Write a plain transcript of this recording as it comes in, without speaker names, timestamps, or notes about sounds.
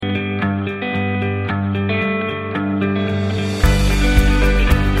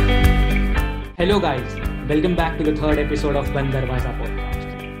Hello guys, welcome back to the third episode of Ban Darwaza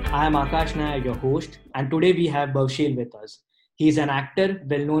podcast. I am Akash Nair, your host, and today we have Bhawsheel with us. He is an actor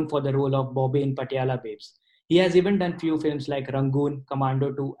well known for the role of Bobby in Patiala Babes. He has even done few films like Rangoon,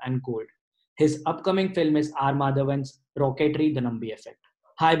 Commando 2 and Cold. His upcoming film is R Madhavan's Rocketry, The NAMBI Effect.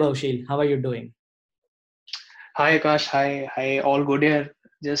 Hi Bhawsheel, how are you doing? Hi Akash, hi, all good here.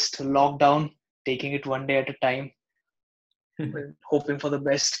 Just locked down, taking it one day at a time. Hoping for the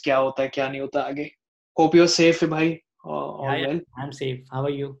best. क्या होता है क्या नहीं होता आगे. Hope you're safe, भाई. All well. I'm safe. How are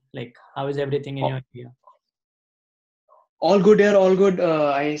you? Like, how is everything in your area? All good here, all good.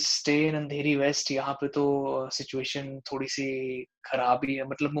 I stay in Andheri waste. यहाँ पे तो सिचुएशन थोड़ी सी खराब ही है.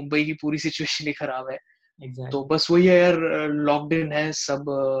 मतलब मुंबई की पूरी सिचुएशन ही खराब है. Exactly. तो बस वही है यार, लॉकड इन है,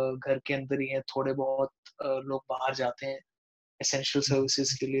 सब घर के अंदर ही है. थोड़े बहुत लोग बाहर जाते हैं एसेंशियल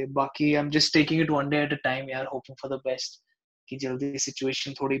सर्विसेज के लिए. बाकी I am just taking it one day at a time यार, होपिंग फॉर द बेस्ट कि जल्दी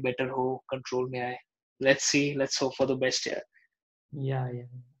सिचुएशन थोड़ी बेटर हो, कंट्रोल में आए. Let's hope for the best यार. Yeah.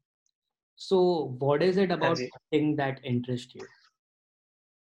 So, what is it about acting that interests you?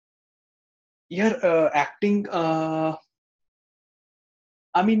 यार acting,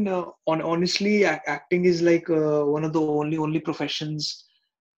 I mean, honestly, acting is like one of the only professions.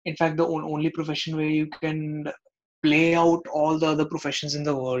 In fact, the only profession where you can play out all the other professions in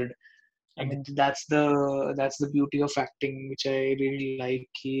the world. I mean, that's the beauty of acting, which I really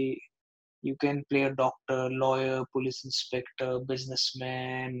like. You can play a doctor, lawyer, police inspector,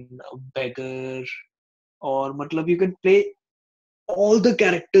 businessman, beggar, or matlab you can play all the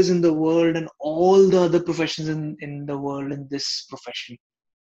characters in the world and all the other professions in the world in this profession.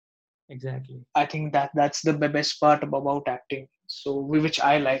 Exactly. I think that's the best part about acting. So which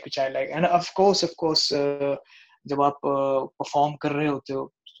I like, and of course, जब आप perform कर रहे होते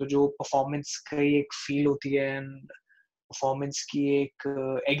हो, तो जो performance की एक feel होती है, and performance की एक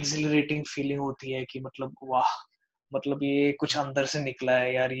exhilarating feeling होती है कि मतलब वाह, मतलब ये कुछ अंदर से निकला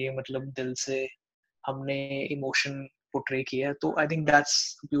है यार, ये मतलब दिल से हमने emotion portray किया है. तो I think that's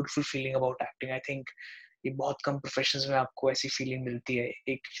a beautiful feeling about acting. I think ये बहुत कम प्रोफेशंस में आपको ऐसी फीलिंग मिलती है,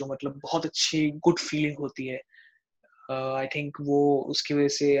 एक जो मतलब बहुत अच्छी गुड फीलिंग होती है. आई थिंक वो उसकी वजह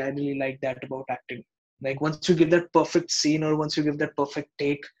से I really like that about acting. Like once you give that perfect scene or once you give that perfect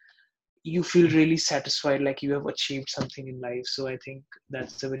take, you feel really satisfied, like you have achieved something in life. So I think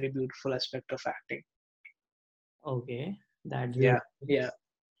that's a very beautiful aspect of acting. Okay, that's yeah.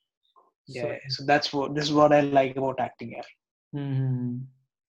 So this is what I like about acting here.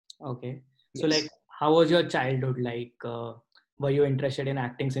 Okay. So yes. Like, how was your childhood? Like, were you interested in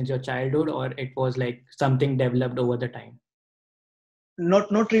acting since your childhood, or it was like something developed over the time?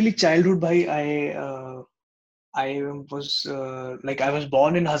 Not really childhood, bhai. I was like, I was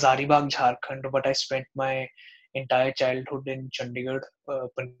born in Hazaribagh, Jharkhand, but I spent my entire childhood in Chandigarh,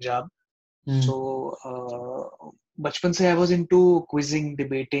 Punjab. So bachpan se I was into quizzing,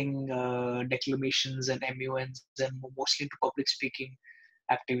 debating, declamations and MUNs, and mostly into public speaking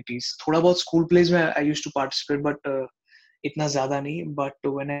activities. थोड़ा बहुत school plays में I used to participate, but इतना ज़्यादा नहीं.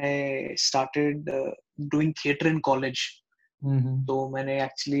 But when I started doing theatre in college, तो मैंने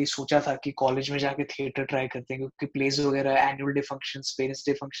actually सोचा था कि college में जाके theatre try करते हैं, क्योंकि plays वगैरह, annual day functions, parents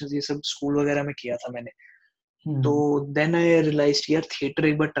day functions, ये सब school वगैरह में किया था मैंने. तो then I realized यार theatre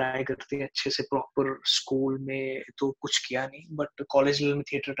एक बार try करते हैं अच्छे से, proper school में तो कुछ किया नहीं, but college level में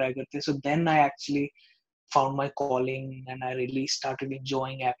theatre try करते हैं. So then I actually found my calling and I really started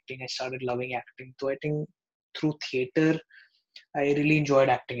enjoying acting. I started loving acting. So I think through theatre I really enjoyed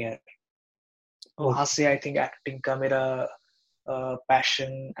acting here. वहाँ से I think acting का मेरा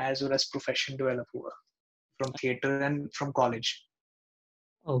passion as well as profession develop हुआ from theatre and from college.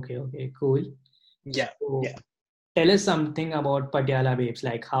 Okay, cool. Yeah. Tell us something about Patiala Babes.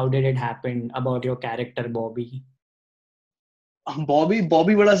 Like, how did it happen? About your character Bobby.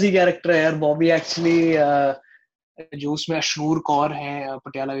 Bobby बड़ा सी character है यार. Bobby actually जो उसमें अशनूर कौर है,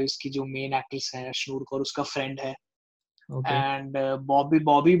 Patiala waves की जो main actress है, अशनूर कौर उसका फ्रेंड है. एंड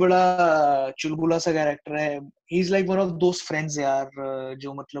बॉबी बड़ा चुलबुला सा कैरेक्टर है. He is like one of those friends यार,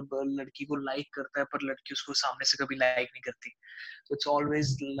 जो मतलब लड़की को लाइक करता है पर लड़की उसको सामने से कभी लाइक नहीं करती. So it's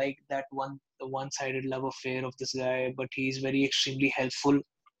always like that one sided love affair of this guy, but he is very extremely helpful,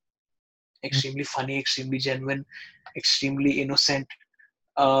 extremely funny, extremely genuine, extremely innocent.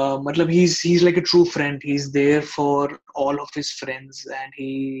 Matlab he's like a true friend. He's there for all of his friends, and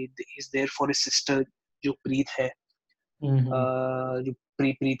he's there for his sister जो प्रीत है, जो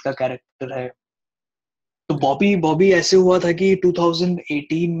प्रीत का character है. तो बॉबी ऐसे हुआ था कि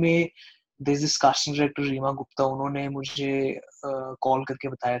 2018 में there's this casting director Reema Gupta, उन्होंने मुझे कॉल करके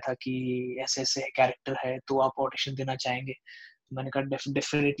बताया था कि ऐसे ऐसे कैरेक्टर है, तो आप ऑडिशन देना चाहेंगे. मैंने कहा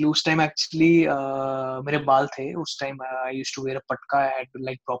definitely. उस time actually मेरे बाल थे उस time. I used to wear a patka. I had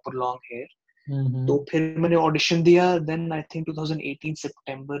like proper long hair. तो फिर मैंने audition दिया. Then I think 2018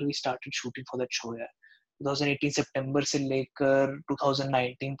 September we started shooting for that show. यार 2018 September से लेकर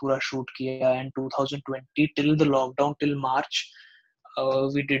 2019 पूरा shoot किया, and 2020 till the lockdown till March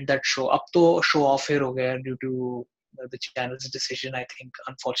we did that show. अब तो show off air हो गया due to the channel's decision. I think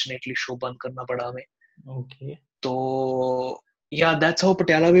unfortunately show बंद करना पड़ा हमें. Okay. तो yeah, that's how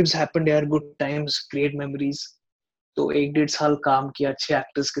Patiala Babes happened. यार good times, great memories. तो 1-1.5 साल काम किया अच्छे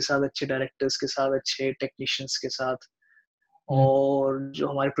एक्टर्स के साथ, अच्छे डायरेक्टर्स के साथ, अच्छे टेक्नीशियंस के साथ, और जो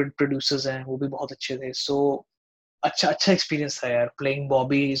हमारे प्रोड्यूसर्स हैं वो भी बहुत अच्छे थे. सो अच्छा एक्सपीरियंस था यार. Playing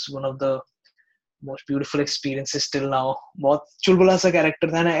Bobby is one of the most beautiful experiences till now. बहुत चुलबुला सा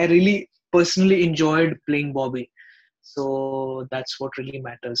कैरेक्टर था ना. I really personally enjoyed playing Bobby. So that's what really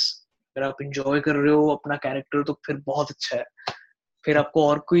matters. अगर आप एंजॉय कर रहे हो अपना कैरेक्टर तो फिर बहुत अच्छा है. फिर आपको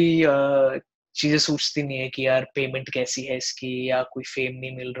और कोई चीजें सोचती नहीं है कि यार पेमेंट कैसी है इसकी, या कोई फेम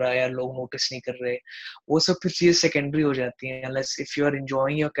नहीं मिल रहा है, या लोग नोटिस नहीं कर रहे. वो सब फिर चीजें सेकेंडरी हो जाती हैं. unless if you are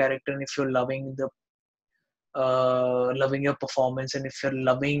enjoying your character and if you're loving your performance and if you're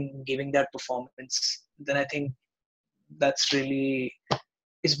loving giving that performance, then I think that's really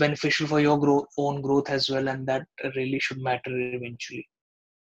is beneficial for your own growth as well, and that really should matter eventually.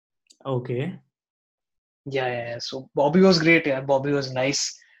 Okay. Yeah. So Bobby was great. Yeah, Bobby was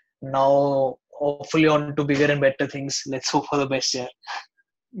nice. Now hopefully on to bigger and better things. Let's hope for the best.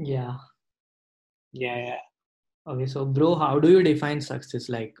 Yeah. Yeah. Okay, so bro, how do you define success?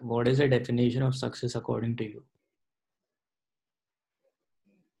 Like, what is the definition of success according to you?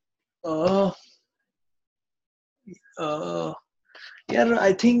 Yeah,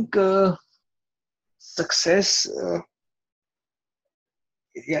 I think success.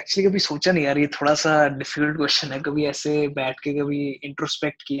 Actually कभी सोचा नहीं यार. ये थोड़ा सा difficult question है. कभी ऐसे बैठ के कभी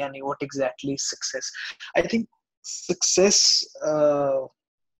इंट्रोस्पेक्ट किया नहीं. What exactly success. I think success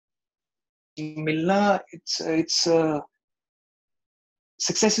मिलना, it's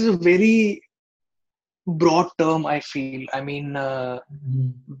success is a very broad term, I feel. I mean,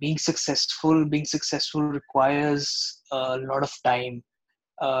 being successful requires a lot of time.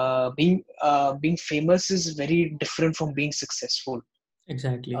 Being famous is very different from being successful.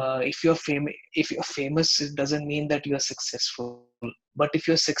 Exactly. If you're famous, it doesn't mean that you're successful. But if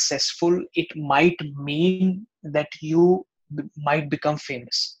you're successful, it might mean that you might become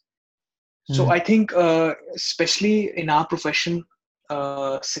famous. So I think, especially in our profession,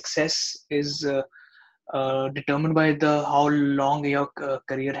 success is determined by how long your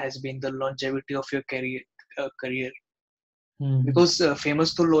career has been, the longevity of your career. Because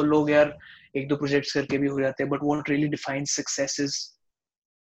famous तो लोग यार 1-2 projects करके भी हो जाते हैं. But what really defines success is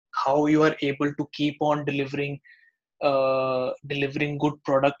how you are able to keep on delivering good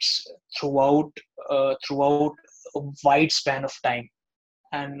products throughout a wide span of time,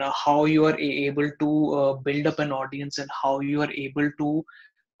 and how you are able to build up an audience, and how you are able to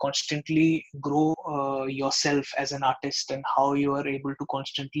constantly grow yourself as an artist, and how you are able to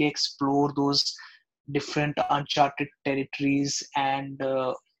constantly explore those different uncharted territories, and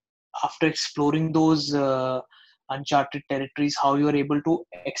after exploring those uncharted territories, how you are able to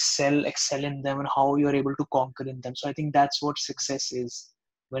excel in them, and how you are able to conquer in them. So I think that's what success is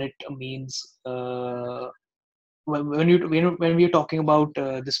when it means when we are talking about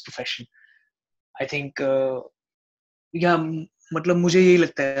this profession. I think मतलब मुझे यही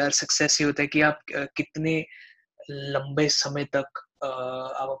लगता है यार, success ये होता है कि आप कितने लंबे समय तक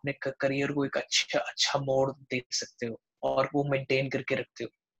आप अपने करियर को एक अच्छा मोड़ दे सकते हो और वो मेंटेन करके रखते हो.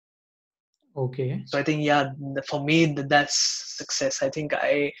 Okay. So I think for me that's success. I think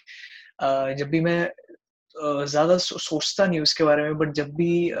जब भी मैं ज्यादा सोचता नहीं उसके बारे में, बट जब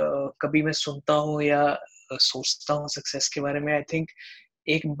भी कभी मैं सुनता हूँ या सोचता हूँ सक्सेस के बारे में, I think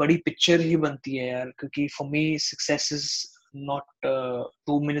एक बड़ी पिक्चर ही बनती है यार. क्योंकि for me success is not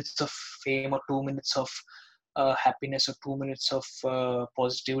 2 minutes of fame or 2 minutes of happiness or 2 minutes of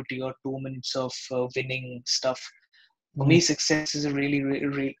positivity or 2 minutes of winning stuff. For me, success is a really,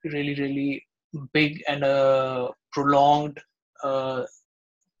 really, really, really big and prolonged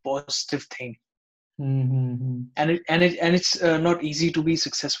positive thing. And it's not easy to be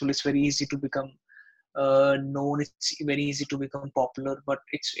successful. It's very easy to become known. It's very easy to become popular, but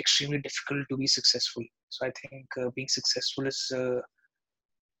it's extremely difficult to be successful. So I think being successful is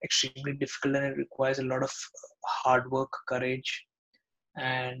extremely difficult, and it requires a lot of hard work, courage,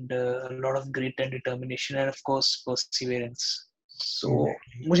 and a lot of grit and determination, and of course perseverance. So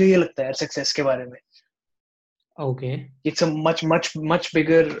मुझे ये लगता है success के बारे में. Okay. It's a much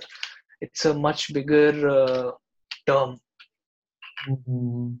bigger term.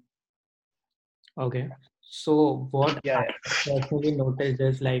 Mm-hmm. Okay. So what Yeah, I yeah. personally noticed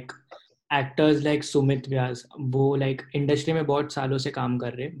is like actors like Sumit Vyas, वो like industry में बहुत सालों से काम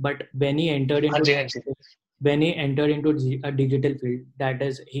कर रहे हैं, but हाँ जी, हाँ जी. when he entered into a digital field, that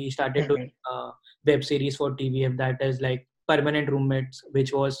is, he started doing hmm. web series for TVF, that is like Permanent Roommates,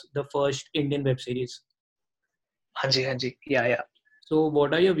 which was the first Indian web series. हाँ जी, हाँ जी. Yeah, yeah. So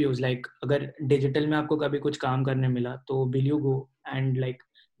what are your views? Like अगर digital में आपको कभी कुछ काम करने मिला, तो will you go? And like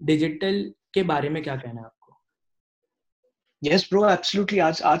digital के बारे में क्या कहना है आपको? Yes, bro, absolutely.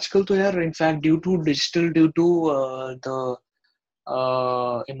 आजकल तो यार, in fact, due to digital, due to the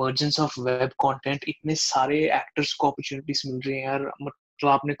emergence of web content, इतने सारे एक्टर्स को अपॉर्चुनिटीज मिल रही हैं यार. मतलब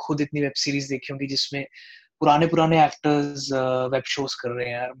आपने खुद इतनी वेब सीरीज देखी होंगी जिसमें पुराने पुराने एक्टर्स वेब शोज कर रहे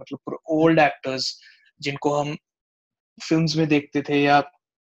हैं यार. मतलब ओल्ड एक्टर्स जिनको हम फिल्म्स में देखते थे या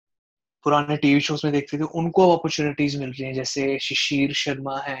पुराने टीवी शोज में देखते थे, उनको अपॉर्चुनिटीज मिल रही हैं. जैसे शिशिर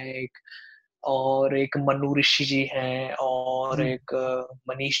शर्मा है एक, और एक मनु ऋषि जी हैं, और हम्म. एक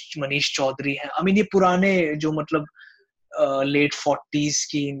मनीष मनीष चौधरी हैं. आई मीन ये पुराने जो मतलब लेट 40s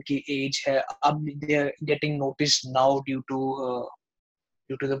की इनकी एज है, अब they are getting notice now due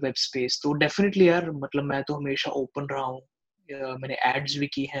to the web space. तो डेफिनेटली यार, मतलब मैं तो हमेशा ओपन रहा हूँ. मैंने एड्स भी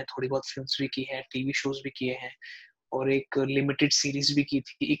की हैं, थोड़ी बहुत फिल्म्स भी की हैं, टीवी शोज भी किए हैं, और एक लिमिटेड सीरीज भी की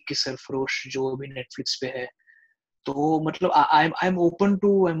थी, 21 सरफरोश, जो अभी नेटफ्लिक्स पे है. तो मतलब I am open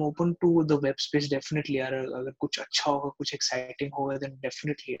to the web space definitely यार. अगर कुछ अच्छा होगा, कुछ एक्साइटिंग होगा, देन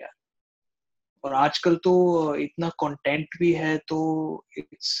डेफिनेटली यार. और आजकल तो इतना कंटेंट भी है, तो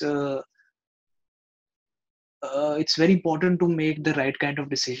it's it's very important to make the right kind of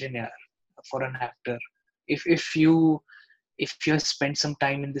decision, yeah, for an actor. If you have spent some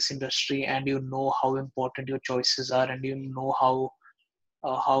time in this industry and you know how important your choices are, and you know how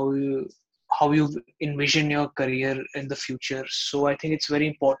you envision your career in the future, so I think it's very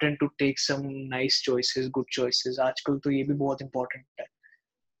important to take some nice choices, good choices. आजकल तो ये भी बहुत important है.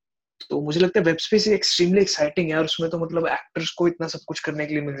 तो मुझे लगता है वेब स्पेस एक्सट्रीमली एक्साइटिंग है, और उसमें तो मतलब एक्टर्स को इतना सब कुछ करने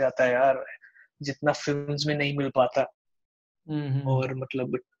के लिए मिल जाता है यार, जितना फिल्म्स में नहीं मिल पाता. Mm-hmm. और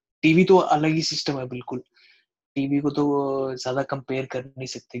मतलब टीवी तो अलग ही सिस्टम है बिल्कुल. टीवी को तो ज्यादा कंपेयर कर नहीं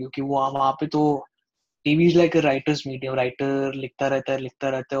सकते, क्योंकि वो वहां पे तो TV is like a writers medium. Writer लिखता रहता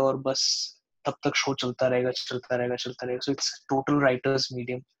है, और बस तब तक शो चलता रहेगा. So it's total writers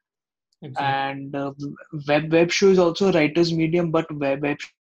medium. Exactly. And web show is also a writer's medium, but web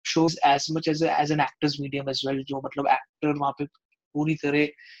shows as much as an actor's medium as well. जो मतलब actor वहाँ पे पूरी तरह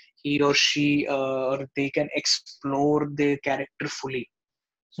he or she or they can explore their character fully.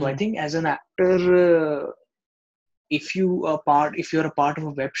 So I Hmm. think as an actor, if you're a part of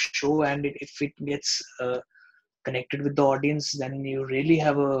a web show, and if it gets connected with the audience, then you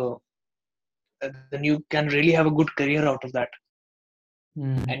can really have a good career out of that,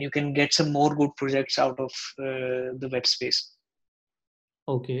 Hmm. and you can get some more good projects out of the web space.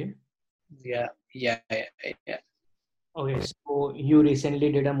 Okay. Yeah, yeah. Okay. So you recently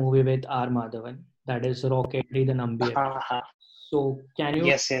did a movie with R Madhavan, that is Rocketry, the Nambi Effect. Uh-huh. So can you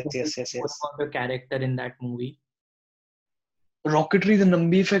Yes, yes, tell yes, me yes, more yes. about the character in that movie? Rocketry, the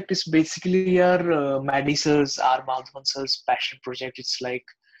Nambi Effect is basically our Maddie sir's, R Madhavan sir's passion project. It's like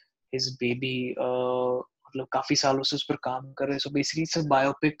his baby. मतलब काफी सालों से उस पर काम कर रहे हैं. So basically, it's a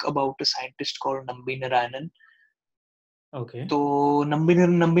biopic about a scientist called Nambi Narayanan. Okay. तो Nambi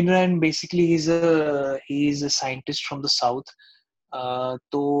Narayan, basically he is a scientist from the south.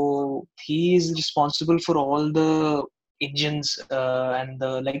 तो he is responsible for all the engines and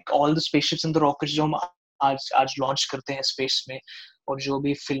the like all the spaceships and the rockets जो हम आज आज launch करते हैं space में. और जो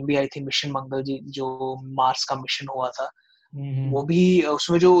भी फिल्म भी आई थी मिशन मंगल जी, जो मार्स का मिशन हुआ था, Mm-hmm. वो भी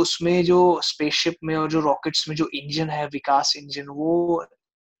उसमें जो स्पेसशिप में और जो रॉकेट्स में जो इंजन है, विकास इंजन, वो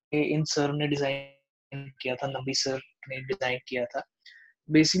इन सर ने डिजाइन किया था, नबी सर ने डिजाइन किया था.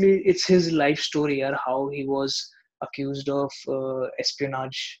 Basically it's his life story, यार, how he was accused of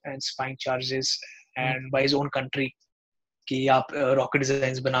espionage and spying charges and by his own country, कि आप रॉकेट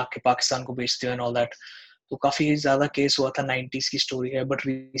डिजाइन्स बना के पाकिस्तान को बेचते हो एंड ऑल दैट. तो काफी ज्यादा केस हुआ था. 90s की स्टोरी है, बट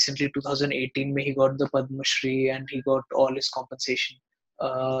रिसेंटली 2018 में he got the Padmashri and he got all his compensation.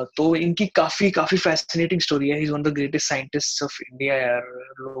 तो इनकी काफी काफी फैसिनेटिंग स्टोरी है. He is one of the greatest scientists of India यार.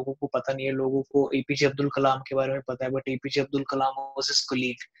 लोगों को पता नहीं है, लोगों को एपीजे अब्दुल कलाम के बारे में पता है, but APJ Abdul Kalam was his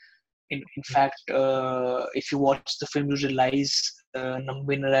colleague. In fact, if you watch the film, you realize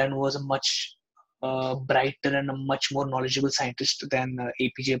Nambi Narayan was a much brighter and a much more knowledgeable scientist than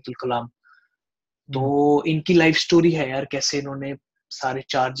APJ Abdul Kalam. तो इनकी life story है यार, कैसे इन्होंने सारे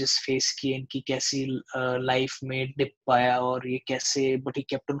charges face किए, इनकी कैसी लाइफ में डिप आया, और ये कैसे, but he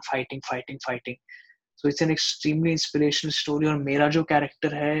kept on fighting. So it's an extremely inspirational story. और मेरा जो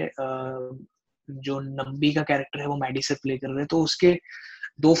कैरेक्टर है, जो नंबी का कैरेक्टर है, वो मैडी से प्ले कर रहे हैं. तो उसके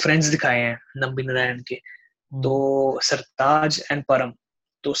दो फ्रेंड्स दिखाए हैं नंबी नारायण के, तो सरताज एंड परम.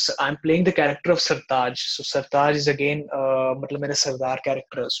 तो I am playing the character of Sartaj. So Sartaj is again मतलब मेरा सरदार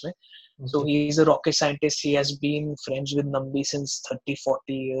कैरेक्टर है उसमें. So he is a rocket scientist. He has been friends with Nambi since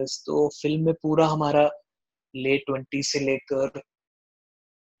 30-40 years. तो फिल्म में पूरा हमारा late 20s से लेकर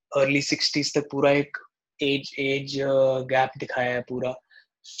early 60s तक पूरा एक age gap दिखाया है पूरा.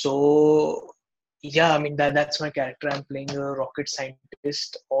 So yeah, I mean that's my character. I'm playing a rocket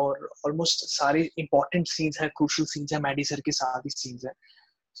scientist और almost सारे important scenes है, crucial scenes है, मैडी सर के साथ ही scenes है.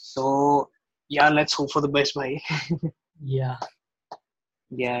 So yeah, let's hope for the best, bhai. Yeah.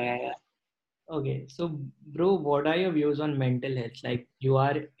 Yeah. Okay, so bro, what are your views on mental health? Like you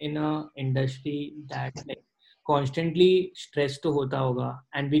are in a industry that like constantly stressed to hota hoga,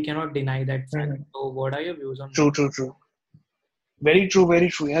 and we cannot deny that fact. So what are your views on True. Very true.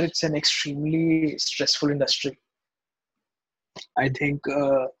 Yeah, it's an extremely stressful industry. I think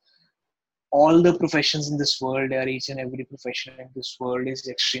all the professions in this world, or each and every profession in this world, is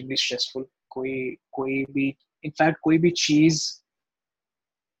extremely stressful. कोई भी, in fact, कोई भी चीज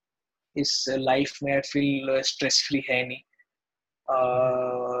इस life में I feel stress free है नहीं.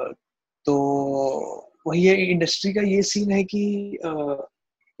 तो वही है, इंडस्ट्री का ये सीन है कि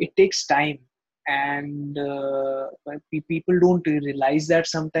it takes time. And people don't realize that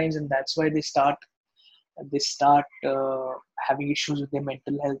sometimes, and that's why they start having issues with their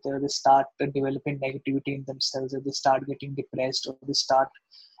mental health, or they start developing negativity in themselves, or they start getting depressed, or they start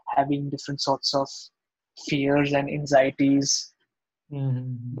having different sorts of fears and anxieties.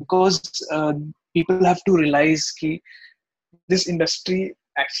 Because people have to realize that this industry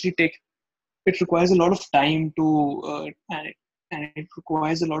actually requires a lot of time to and it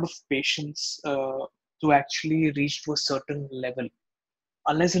requires a lot of patience to actually reach to a certain level.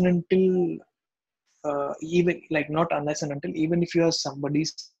 Unless and until even if you are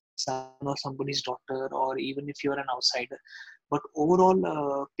somebody's son or somebody's daughter, or even if you are an outsider, but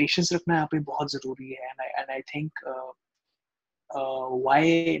overall patience रखना यहाँ पे बहुत जरूरी है. And I think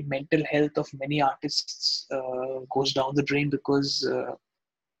why mental health of many artists goes down the drain, because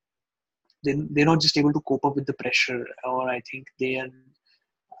they're not just able to cope up with the pressure, or I think they're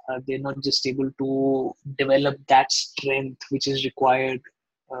not just able to develop that strength which is required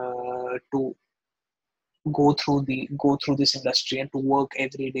to go through this industry, and to work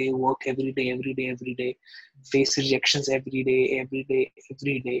every day, face rejections every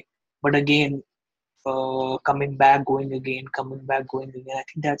day, but again coming back, going again. I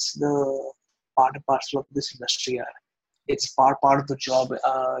think that's the part and parcel of this industry. It's part of the job.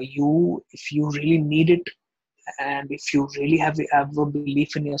 If you really need it, and if you really have a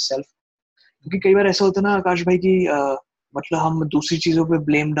belief in yourself, क्योंकि कई बार ऐसा होता है ना आकाश भाई कि मतलब हम दूसरी चीजों पे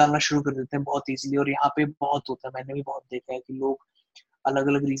ब्लेम डालना शुरू कर देते हैं बहुत इजीली, और यहाँ पे बहुत होता है. मैंने भी बहुत देखा है कि लोग अलग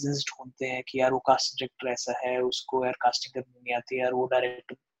अलग रीजंस ढूंढते हैं कि यार वो कास्टिंग डायरेक्टर ऐसा है, उसको यार कास्टिंग करनी नहीं आती, यार वो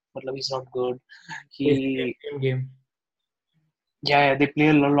डायरेक्टर मतलब he's not good. game. Yeah, they play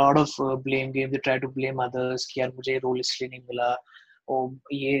a lot of blame game. They try to blame others कि यार मुझे रोल इसलिए नहीं मिला, और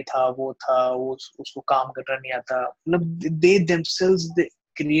ये था वो उसको काम करना नहीं आता. मतलब they themselves they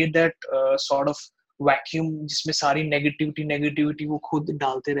create that sort of vacuum जिसमें सारी negativity वो खुद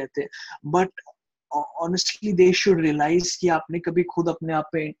डालते रहते हैं. But honestly they should realize कि आपने कभी खुद अपने आप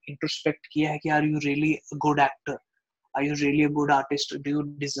पे introspect किया है कि are you really a good actor? Are you really a good artist? Do you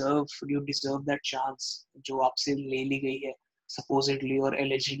deserve that chance जो आपसे ले ली गई है supposedly और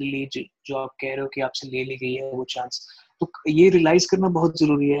allegedly, जो आप कह रहे हो कि आपसे ले ली गई है वो chance? तो ये realize करना बहुत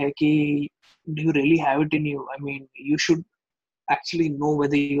जरूरी है कि do you really have it in you? I mean, you should actually know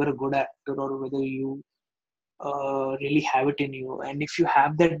whether you are a good actor or whether you really have it in you. And if you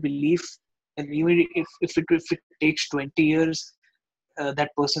have that belief, and even if it takes 20 years,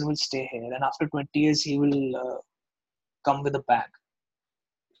 that person will stay here, and after 20 years he will come with a bag.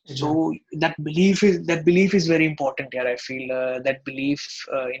 So that belief is very important here. I feel that belief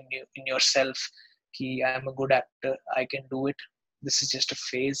in yourself कि I am a good actor, I can do it, this is just a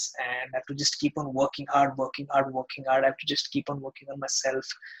phase, and I have to just keep on working hard. I have to just keep on working on myself,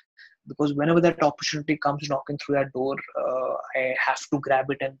 because whenever that opportunity comes knocking through that door, I have to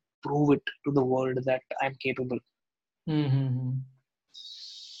grab it and prove it to the world that I'm capable.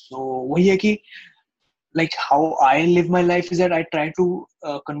 So वही है कि like how I live my life is that I try to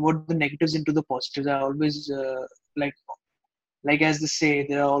convert the negatives into the positives. I always like as they say,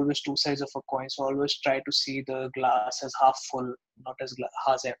 there are always two sides of a coin. So I always try to see the glass as half full, not as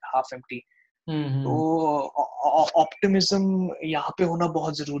half empty. तो optimism यहाँ पे होना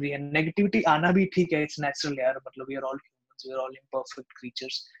बहुत जरूरी है. Negativity आना भी ठीक है, इट्स नेचुरल यार, मतलब we are all humans, we are all imperfect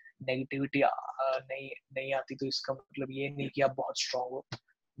creatures. Negativity नहीं नहीं आती तो इसका मतलब ये नहीं कि आप बहुत स्ट्रांग हो.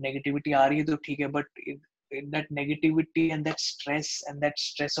 नेगेटिविटी आ रही है तो ठीक है, but that negativity and that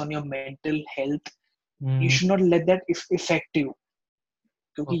stress on your mental health, you should not let that affect you.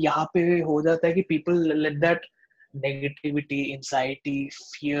 क्योंकि यहाँ पे हो जाता है कि people let that negativity, anxiety,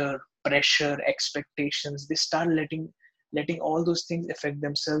 fear, pressure, expectations, they start letting all those things affect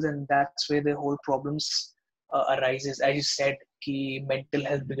themselves, and that's where the whole problems arises. As you said कि mental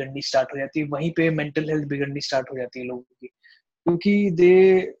health बिगड़नी start हो जाती है, वहीं पे mental health बिगड़नी start हो जाती है लोगों की, क्योंकि they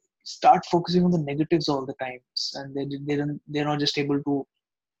start focusing on the negatives all the times, and they're not just able to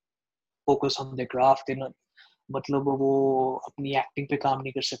focus on their craft. They're not, मतलब वो अपनी एक्टिंग पे काम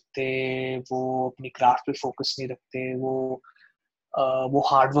नहीं कर सकते, वो अपनी क्राफ्ट पे फोकस नहीं रखते, वो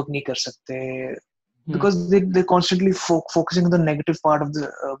हार्ड वर्क नहीं कर सकते, because they're constantly focusing on the negative part of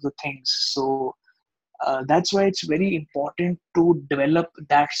the things. So that's why it's very important to develop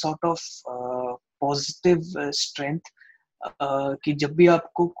that sort of positive strength. कि जब भी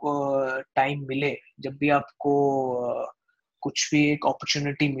आपको टाइम मिले, जब भी आपको कुछ भी एक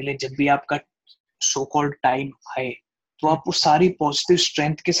अपॉर्चुनिटी मिले, जब भी आपका सो कॉल्ड टाइम आए, तो आप उस सारी पॉजिटिव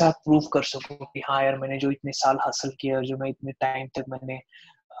स्ट्रेंथ के साथ प्रूव कर सको कि हाँ यार, मैंने जो इतने साल हासिल किया, जो मैं इतने टाइम तक मैंने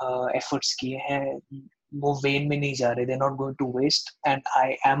एफर्ट्स किए हैं, वो वेन में नहीं जा रहे, they not going to waste, and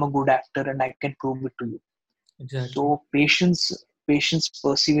I am a good actor and I can prove it to you. So patience,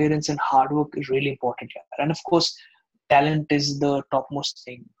 perseverance, and hard work is really important here. And of course, talent is the topmost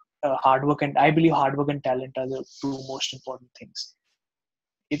thing. Hard work, and I believe hard work and talent are the two most important things.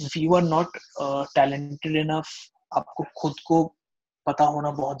 If you are not talented enough, आपको खुद को पता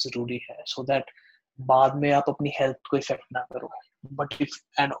होना बहुत जरूरी है, so that बाद में आप अपनी health को affect ना करो. But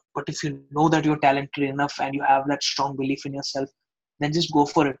if you know that you're talented enough and you have that strong belief in yourself, then just go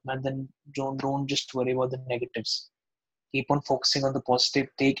for it, man. Then don't just worry about the negatives. Keep on focusing on the positive.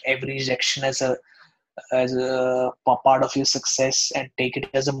 Take every rejection as a part of your success, and take it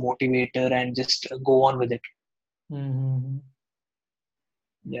as a motivator, and just go on with it.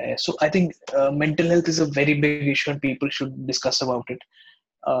 Yeah. So I think mental health is a very big issue, and people should discuss about it.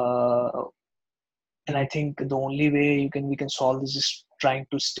 And I think the only way we can solve this is trying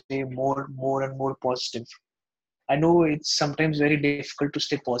to stay more and more positive. I know it's sometimes very difficult to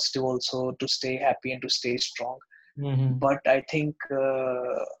stay positive, also to stay happy and to stay strong. But I think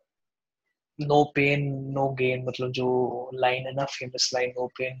no pain, no gain. मतलब जो line है ना, famous line, no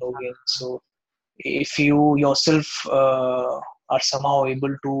pain, no gain. So if you yourself are somehow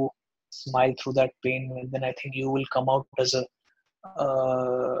able to smile through that pain, then I think you will come out as a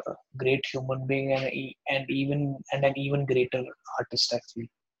great human being, and an even greater artist, I feel.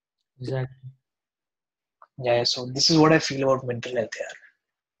 Exactly. Yeah. So this is what I feel about mental health here.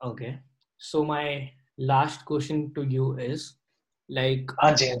 Okay. So my last question to you is, like,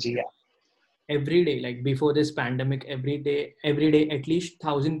 Anji, yeah. Every day, like before this pandemic, every day, at least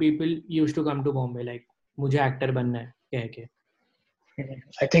 1,000 people used to come to Bombay, like, मुझे actor बनना है कह के.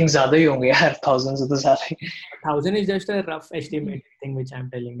 I think ज़्यादा ही होंगे यार, thousands तो ज़्यादा ही. 1,000 is just a rough estimate thing which I'm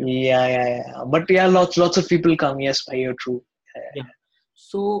telling you. Yeah. But yeah, lots of people come. Yes, bhai, you're true. Yeah.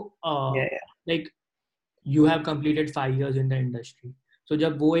 So, like, you have completed 5 years in the industry. So,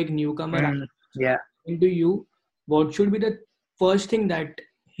 जब वो एक newcomer into you, what should be the first thing that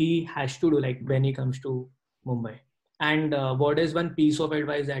he has to do, like, when he comes to Mumbai? And what is one piece of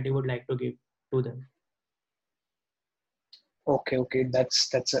advice that you would like to give to them? Okay.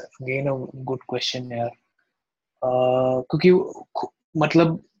 That's again a good question यार. क्योंकि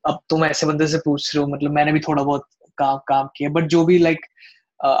मतलब अब तुम ऐसे बंदे से पूछ रहे हो, मतलब मैंने भी थोड़ा बहुत काम किया, बट जो भी लाइक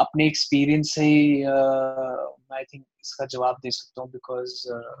अपने एक्सपीरियंस से ही आई थिंक इसका जवाब दे सकता हूँ, बिकॉज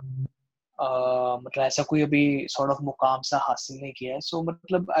मतलब ऐसा कोई अभी सॉर्ट ऑफ मुकाम सा हासिल नहीं किया है. सो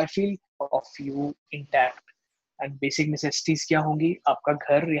मतलब I feel of you intact, and basic necessities क्या होंगी, आपका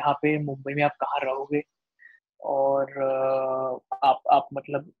घर यहाँ पे मुंबई में आप कहाँ रहोगे, और आप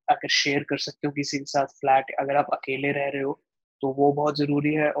मतलब अगर शेयर कर सकते हो किसी के साथ फ्लैट, अगर आप अकेले रह रहे हो तो वो बहुत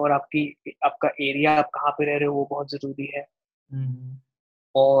जरूरी है, और आपका एरिया, आप कहाँ पे रह रहे हो, वो बहुत जरूरी है.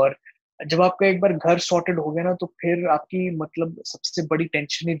 और जब आपका एक बार घर सॉर्टेड हो गया ना, तो फिर आपकी मतलब सबसे बड़ी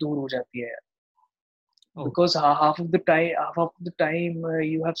टेंशन ही दूर हो जाती है. Because half of the time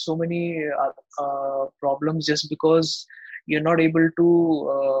you have so many problems just because you're not able to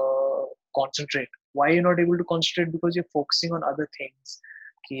concentrate. Why you're not able to concentrate? Because you're focusing on other things.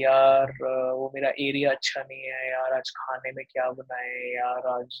 कि यार वो मेरा एरिया अच्छा नहीं है यार, आज खाने में क्या बनाए यार,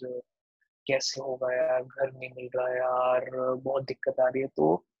 आज कैसे होगा यार, घर नहीं मिल रहा यार, बहुत दिक्कत आ रही है.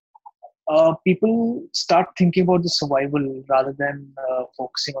 तो people start thinking about the survival rather than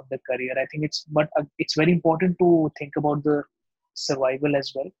focusing on the career. I think it's very important to think about the survival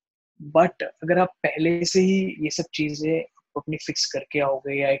as well. But अगर आप पहले से ही ये सब चीजें अपनी फिक्स करके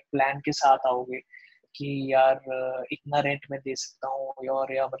आओगे या एक प्लान के साथ आओगे कि यार इतना रेंट मैं दे सकता हूँ,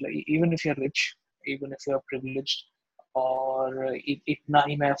 और या मतलब even if you are rich, even if you are privileged, और इतना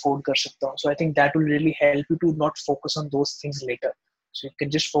ही मैं अफोर्ड कर सकता हूँ. So I think that will really help you to not focus on those things later. So you can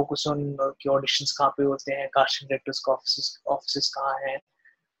just focus on कि auditions कहाँ पे होते हैं, casting directors का offices कहाँ हैं,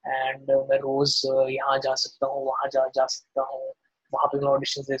 and मैं रोज यहाँ जा सकता हूँ, वहाँ जा सकता हूँ, वहाँ पे मैं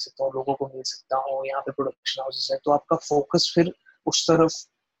auditions दे सकता हूँ, लोगों को मिल सकता हूँ, यहाँ पे production houses है, तो आपका focus फिर उस तरफ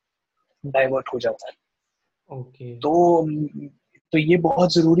divert हो जाता है. Okay. तो ये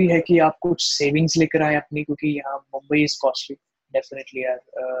बहुत जरूरी है कि आप कुछ savings लेकर आए अपनी, क्योंकि यहाँ Mumbai is costly. Definitely,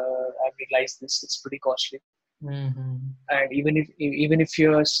 I've realized this. It's pretty costly. Mm-hmm. And even if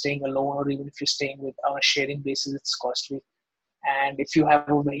you're staying alone, or even if you're staying with on a sharing basis, it's costly. And if you have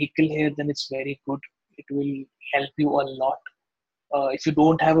a vehicle here, then it's very good. It will help you a lot. If you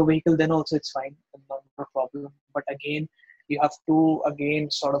don't have a vehicle, then also it's fine, not a problem. But again, you have to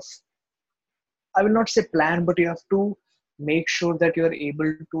sort of, I will not say plan, but you have to make sure that you are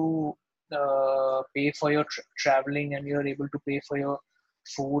able to pay for your traveling, and you are able to pay for your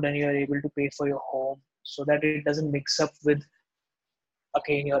food, and you are able to pay for your home, so that it doesn't mix up with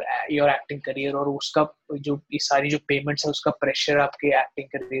again your acting career, और उसका जो ये सारी जो payments है उसका pressure आपके acting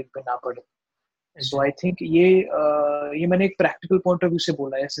career पे ना पड़े. So I think ये मैंने एक practical point of view से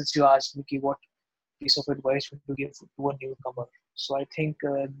बोला है, since you asked me कि what piece of advice would you give to a newcomer. So I think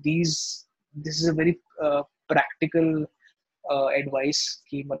this is a very practical advice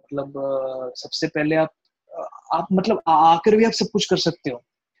कि मतलब सबसे पहले आप मतलब आकर भी आप सब कुछ कर सकते हो.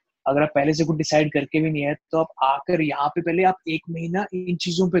 अगर आप पहले से कुछ डिसाइड करके भी नहीं है, तो आप आकर यहाँ पे पहले आप 1 महीना इन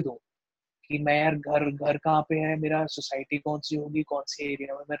चीजों पे दो कि मैं यार घर कहाँ पे है, मेरा सोसाइटी कौन सी होगी, कौन से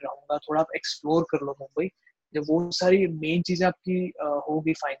एरिया में मैं रहूंगा. थोड़ा आप एक्सप्लोर कर लो मुंबई. जब वो सारी मेन चीजें आपकी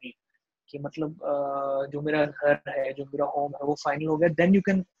होगी फाइनल, कि मतलब जो मेरा घर है, जो मेरा होम है, वो फाइनल हो गया, then you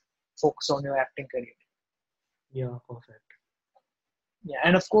can focus on your acting career. Yeah, perfect. Yeah,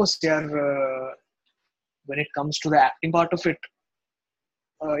 and of course, when it comes to the acting part of it,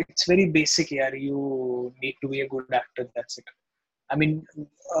 it's very basic. You need to be a good actor. That's it. I mean,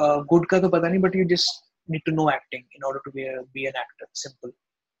 good का तो पता नहीं, but you just need to know acting in order to be an actor. Simple.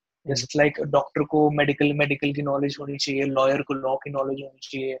 Just like doctor को medical की knowledge होनी चाहिए, lawyer को law की नॉलेज होनी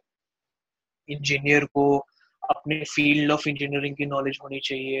चाहिए, इंजीनियर को अपने फील्ड ऑफ इंजीनियरिंग की नॉलेज होनी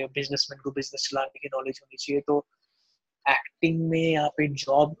चाहिए, बिजनेसमैन को बिजनेस चलाने की नॉलेज होनी चाहिए. तो एक्टिंग में यहाँ पे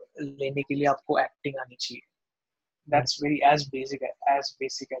जॉब लेने के लिए आपको एक्टिंग आनी चाहिए. That's very as basic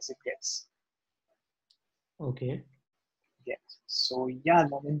as it gets. Okay. Yeah. So yeah,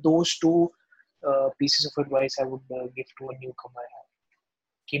 I mean, those two pieces of advice I would give to a newcomer.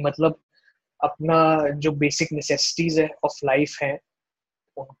 कि मतलब अपना जो basic necessities है of life है,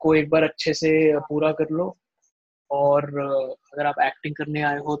 उनको एक बार अच्छे से पूरा कर लो. और अगर आप एक्टिंग करने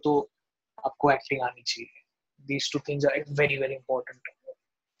आए हो तो आपको एक्टिंग आनी चाहिए. These two things are very very important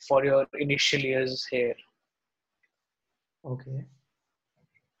for your initial years here. Okay.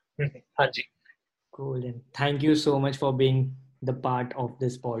 हाँ जी. Cool. And thank you so much for being the part of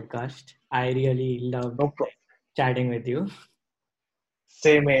this podcast. I really loved chatting with you.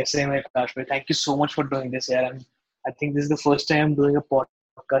 Same here, Akash. Thank you so much for doing this, yaar. I think this is the first time I'm doing a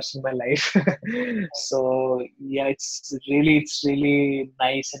podcast in my life. So yeah, it's really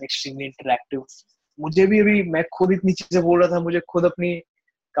nice and extremely interactive. मुझे भी अभी मैं खुद इतनी चीजें बोल रहा था, मुझे खुद अपनी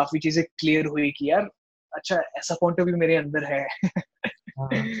काफी चीजें क्लियर हुई कि यार अच्छा ऐसा पॉइंट ऑफ व्यू मेरे अंदर है.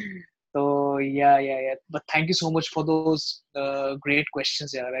 So yeah. But thank you so much for those great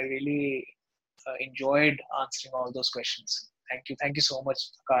questions, yaar. I really enjoyed answering all those questions. Thank you so much,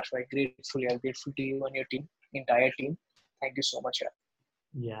 Akash. I'm grateful to you and your team, entire team. Thank you so much, yaar.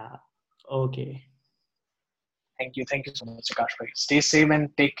 Yeah. Okay. Thank you so much, Akash. Stay safe and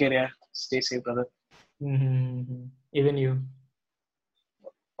take care, yaar. Stay safe, brother. Mm-hmm. Even you.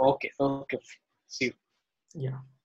 Okay. See you. Yeah.